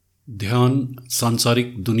ध्यान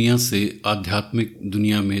सांसारिक दुनिया से आध्यात्मिक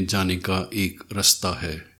दुनिया में जाने का एक रास्ता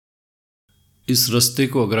है। इस रास्ते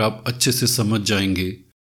को अगर आप अच्छे से समझ जाएंगे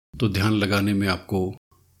तो ध्यान लगाने में आपको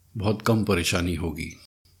बहुत कम परेशानी होगी।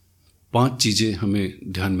 5 चीज़ें हमें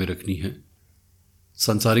ध्यान में रखनी है: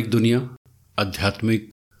 सांसारिक दुनिया, आध्यात्मिक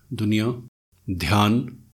दुनिया, ध्यान,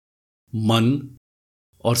 मन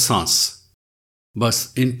और सांस।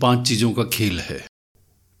 बस इन 5 चीज़ों का खेल है।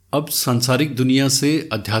 अब सांसारिक दुनिया से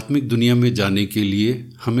आध्यात्मिक दुनिया में जाने के लिए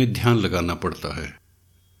हमें ध्यान लगाना पड़ता है।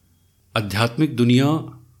 आध्यात्मिक दुनिया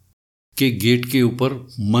के गेट के ऊपर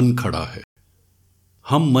मन खड़ा है।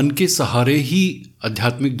 हम मन के सहारे ही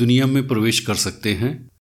आध्यात्मिक दुनिया में प्रवेश कर सकते हैं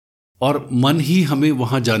और मन ही हमें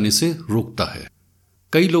वहां जाने से रोकता है।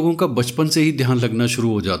 कई लोगों का बचपन से ही ध्यान लगना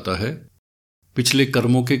शुरू हो जाता है। पिछले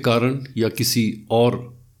कर्मों के कारण या किसी और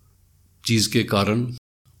चीज़ के कारण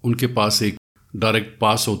उनके पास एक डायरेक्ट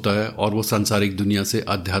पास होता है और वो सांसारिक दुनिया से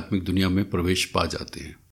आध्यात्मिक दुनिया में प्रवेश पा जाते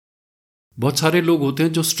हैं। बहुत सारे लोग होते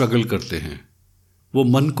हैं जो स्ट्रगल करते हैं। वो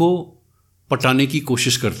मन को पटाने की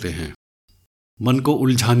कोशिश करते हैं, मन को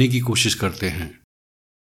उलझाने की कोशिश करते हैं।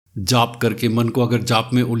 जाप करके मन को अगर जाप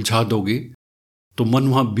में उलझा दोगे तो मन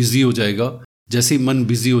वहाँ बिजी हो जाएगा। जैसे ही मन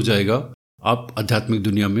बिजी हो जाएगा आप आध्यात्मिक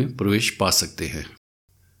दुनिया में प्रवेश पा सकते हैं।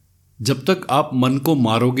 जब तक आप मन को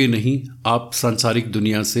मारोगे नहीं, आप सांसारिक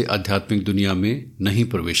दुनिया से आध्यात्मिक दुनिया में नहीं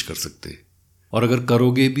प्रवेश कर सकते। और अगर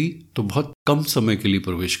करोगे भी तो बहुत कम समय के लिए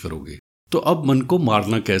प्रवेश करोगे। तो अब मन को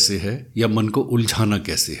मारना कैसे है या मन को उलझाना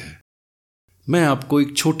कैसे है, मैं आपको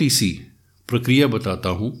एक छोटी सी प्रक्रिया बताता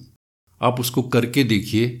हूँ। आप उसको करके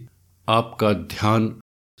देखिए, आपका ध्यान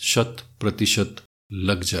 100%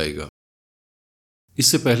 लग जाएगा।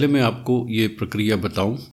 इससे पहले मैं आपको ये प्रक्रिया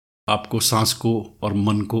बताऊं, आपको सांस को और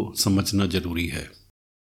मन को समझना जरूरी है।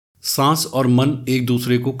 सांस और मन एक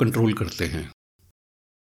दूसरे को कंट्रोल करते हैं।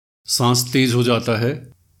 सांस तेज हो जाता है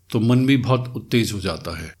तो मन भी बहुत उत्तेज हो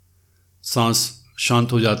जाता है। सांस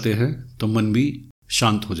शांत हो जाते हैं तो मन भी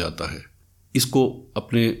शांत हो जाता है। इसको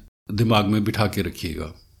अपने दिमाग में बिठा के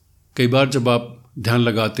रखिएगा। कई बार जब आप ध्यान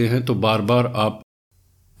लगाते हैं तो बार बार आप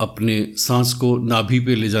अपने सांस को नाभि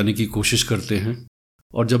पे ले जाने की कोशिश करते हैं।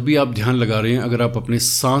 और जब भी आप ध्यान लगा रहे हैं, अगर आप अपने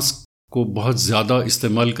सांस को बहुत ज़्यादा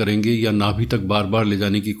इस्तेमाल करेंगे या नाभि तक बार बार ले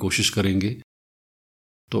जाने की कोशिश करेंगे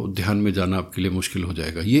तो ध्यान में जाना आपके लिए मुश्किल हो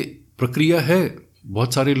जाएगा। ये प्रक्रिया है।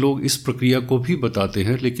 बहुत सारे लोग इस प्रक्रिया को भी बताते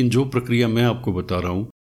हैं, लेकिन जो प्रक्रिया मैं आपको बता रहा हूँ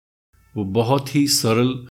वो बहुत ही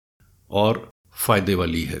सरल और फायदे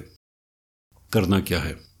वाली है। करना क्या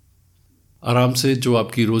है, आराम से जो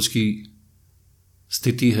आपकी रोज़ की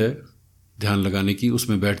स्थिति है ध्यान लगाने की,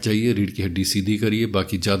 उसमें बैठ जाइए। रीढ़ की हड्डी सीधी करिए।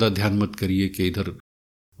 बाकी ज़्यादा ध्यान मत करिए कि इधर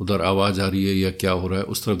उधर आवाज़ आ रही है या क्या हो रहा है,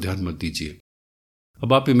 उस तरफ ध्यान मत दीजिए।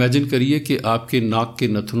 अब आप इमेजिन करिए कि आपके नाक के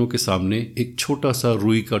नथनों के सामने एक छोटा सा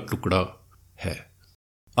रुई का टुकड़ा है।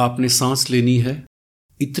 आपने सांस लेनी है,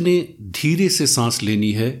 इतने धीरे से सांस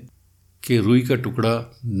लेनी है कि रुई का टुकड़ा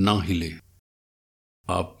ना हिले।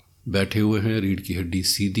 आप बैठे हुए हैं, रीढ़ की हड्डी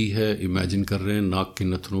सीधी है, इमेजिन कर रहे हैं नाक के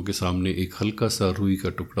नथनों के सामने एक हल्का सा रुई का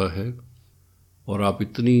टुकड़ा है और आप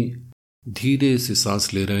इतनी धीरे से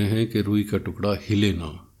सांस ले रहे हैं कि रुई का टुकड़ा हिले ना।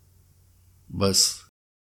 बस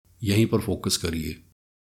यहीं पर फोकस करिए।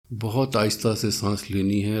 बहुत आहिस्ता से सांस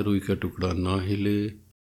लेनी है, रुई का टुकड़ा ना हिले।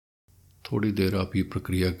 थोड़ी देर आप ये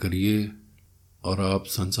प्रक्रिया करिए और आप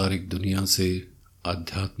सांसारिक दुनिया से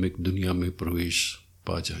आध्यात्मिक दुनिया में प्रवेश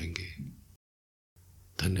पा जाएंगे।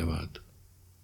 धन्यवाद।